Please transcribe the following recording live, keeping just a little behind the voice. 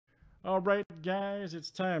All right, guys, it's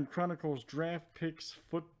time. Chronicles Draft Picks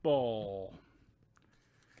Football.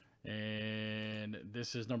 And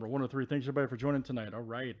this is number 103. Thanks, everybody, for joining tonight. All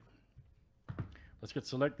right. Let's get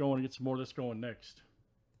select going and get some more of this going next.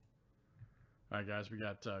 All right, guys, we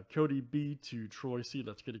got Cody B to Troy C.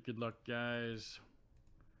 Let's get it. Good luck, guys.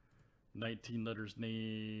 19 letters,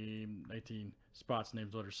 19 spots,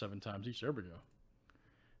 names, letters 7 times each. There we go.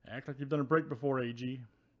 Act like you've done a break before, AG.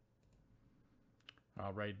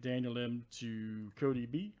 All right, Daniel M to Cody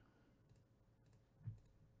B.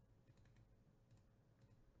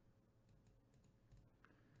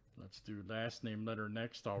 Let's do last name letter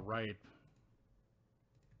next. All right.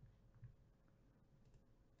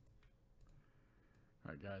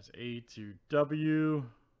 All right, guys. A to W.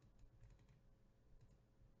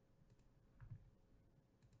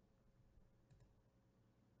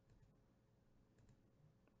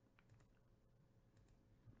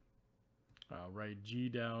 All right, G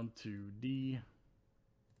down to D.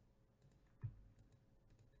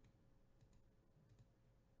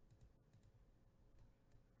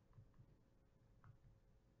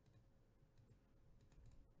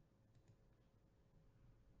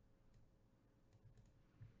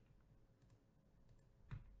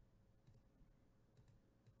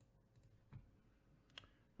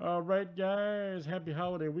 All right, guys. Happy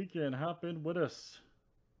holiday weekend. Hop in with us.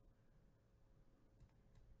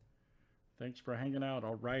 Thanks for hanging out.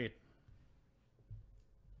 All right.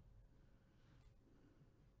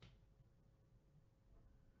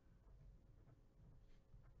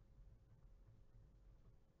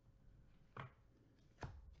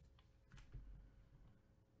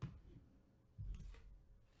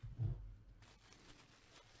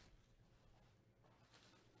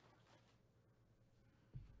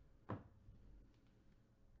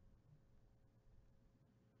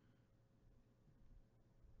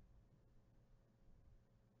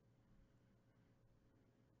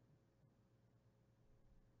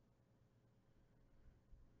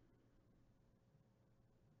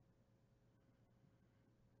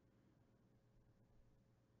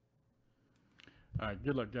 All right,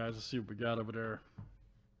 good luck, guys. Let's see what we got over there.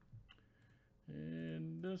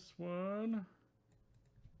 And this one.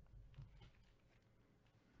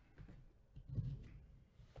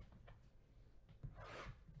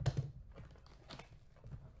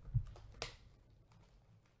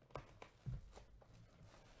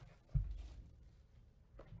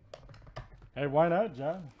 Hey, why not,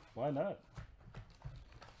 John? Why not?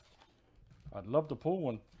 I'd love to pull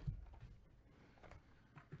one.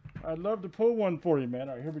 I'd love to pull one for you, man.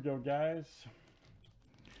 All right, here we go, guys.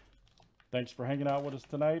 Thanks for hanging out with us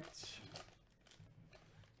tonight.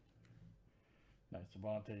 Nice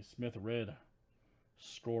Devontae Smith, red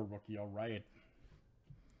score rookie. All right.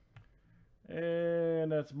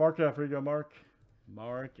 And that's Mark F. Here you go, Mark.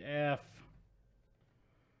 Mark F.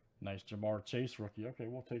 Nice Jamar Chase rookie. Okay,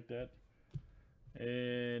 we'll take that.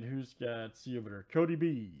 And who's got C over there? Cody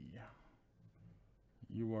B.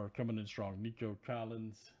 You are coming in strong. Nico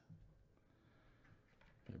Collins.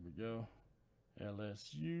 There we go.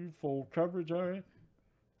 LSU full coverage. All right.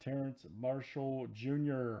 Terrence Marshall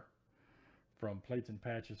Jr. from Plates and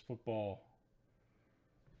Patches Football.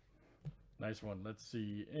 Nice one. Let's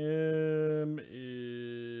see. M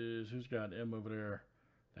is, who's got M over there?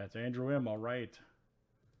 That's Andrew M. All right.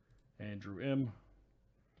 Andrew M.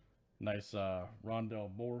 Nice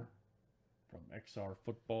Rondell Moore from XR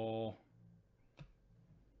Football.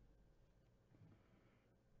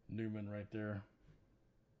 Newman right there.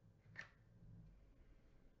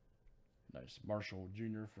 Nice Marshall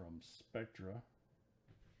Jr. from Spectra.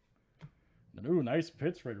 And, ooh, nice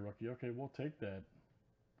Pitts Raider rookie. Okay, we'll take that.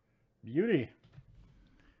 Beauty.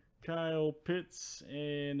 Kyle Pitts.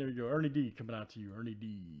 And there you go. Ernie D coming out to you. Ernie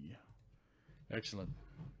D. Excellent.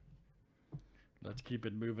 Let's keep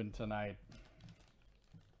it moving tonight.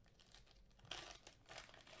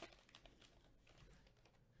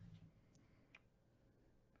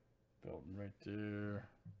 Felton right there.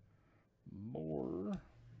 More.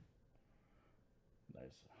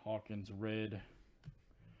 Nice Hawkins red.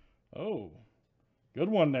 Oh, good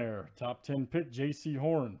one there. Top 10 pick, J.C.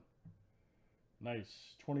 Horn.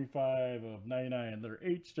 Nice. 25 of 99. Letter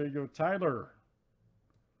H. There you go, Tyler.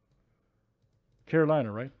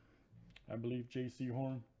 Carolina, right? I believe J.C.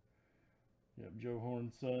 Horn. Yep, Joe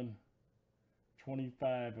Horn's son.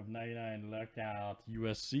 25 of 99. Luck out.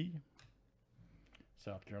 USC.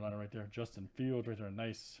 South Carolina right there. Justin Fields right there.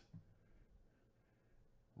 Nice.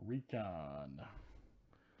 Recon.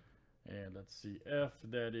 And let's see. F.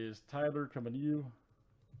 That is Tyler coming to you.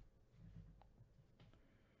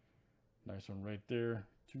 Nice one right there.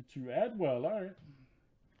 Tutu Adwell. All right.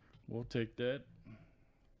 We'll take that.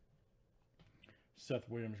 Seth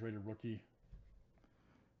Williams, rated rookie.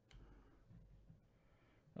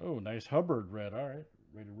 Oh, nice Hubbard red. All right,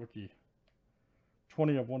 rated rookie.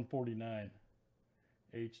 20 of 149.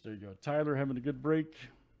 H, there you go. Tyler having a good break.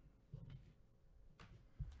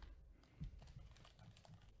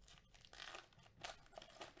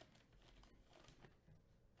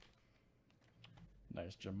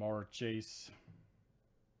 Nice Jamar Chase.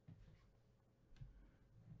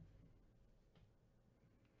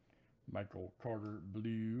 Michael Carter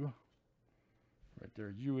blue. Right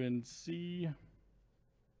there, UNC.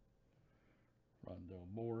 Rondell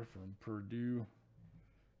Moore from Purdue.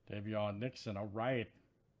 Davion Nixon, all right.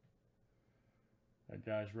 That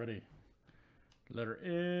guy's ready. Letter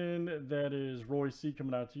N, that is Roy C.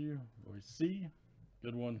 coming out to you. Roy C,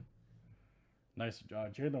 good one. Nice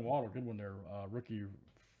job. Jalen Waddle, good one there. Rookie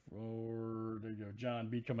for, there you go. John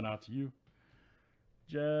B. coming out to you.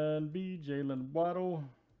 John B. Jalen Waddle.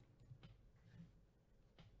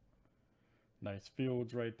 Nice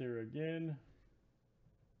Fields right there again.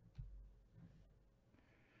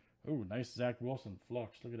 Oh, nice Zach Wilson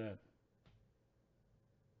flux. Look at that.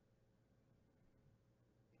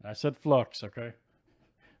 I said flux, okay?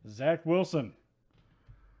 Zach Wilson.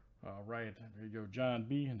 All right, there you go, John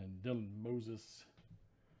B. and then Dylan Moses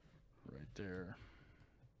right there.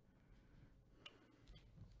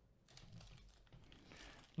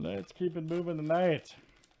 Let's keep it moving tonight.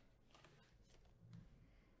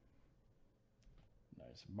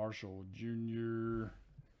 Nice Marshall Jr.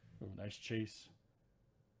 Oh, nice Chase.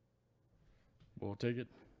 We'll take it.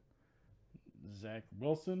 Zach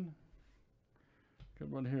Wilson.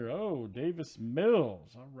 Good one here. Oh, Davis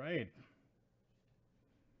Mills. All right.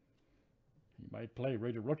 He might play.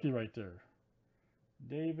 Rated rookie right there.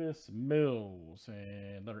 Davis Mills.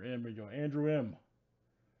 And letter M, we go. Andrew M.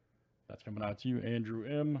 That's coming out to you. Andrew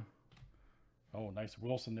M. Oh, nice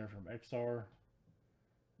Wilson there from XR.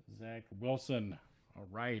 Zach Wilson. All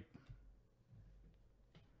right.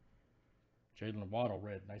 Jalen Waddle,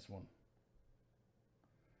 red. Nice one.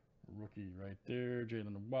 Rookie right there.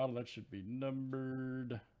 Jalen Waddle. That should be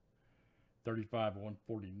numbered 35 of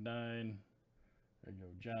 149. There you go.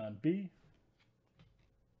 John B.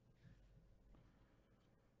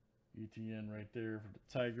 ETN right there for the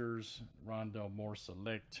Tigers. Rondell Moore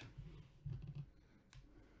select.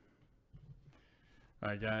 All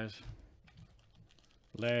right, guys.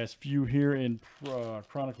 Last few here in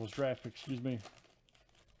Chronicles draft pick, excuse me.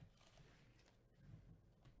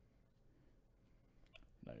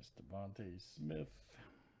 Nice Devontae Smith.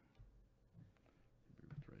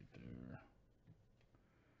 Right there.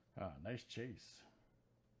 Ah, nice Chase.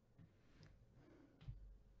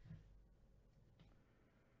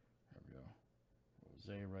 There we go.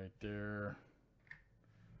 Jose right there.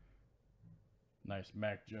 Nice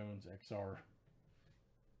Mac Jones XR.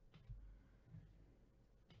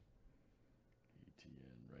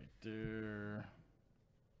 ETN right there.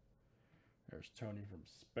 There's Tony from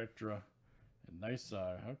Spectra. And nice,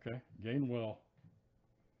 okay, Gainwell.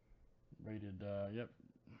 Rated, yep.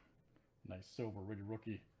 Nice silver rated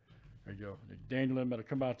rookie. There you go. Daniel M. That'll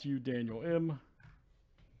come out to you, Daniel M.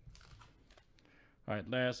 All right,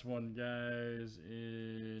 last one, guys,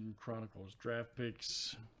 in Chronicles draft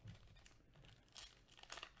picks.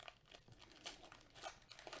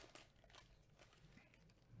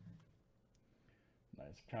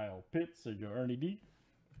 Nice Kyle Pitts. There you go, Ernie D.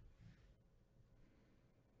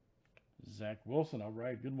 Zach Wilson. All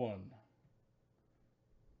right, good one.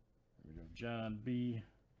 There we go, John B.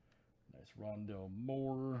 Nice Rondell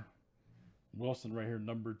Moore. Wilson right here,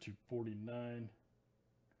 number 249.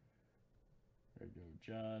 There you go,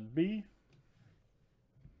 John B.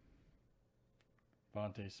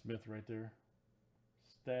 Vontae Smith right there.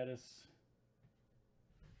 Status.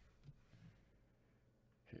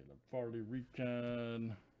 Caleb Farley,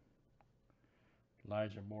 Recon.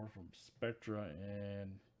 Elijah Moore from Spectra,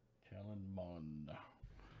 and Kellen Mond.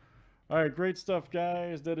 All right, great stuff,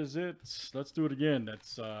 guys. That is it. Let's do it again.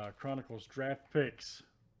 That's Chronicles draft picks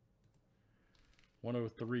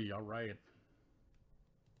 103. All right.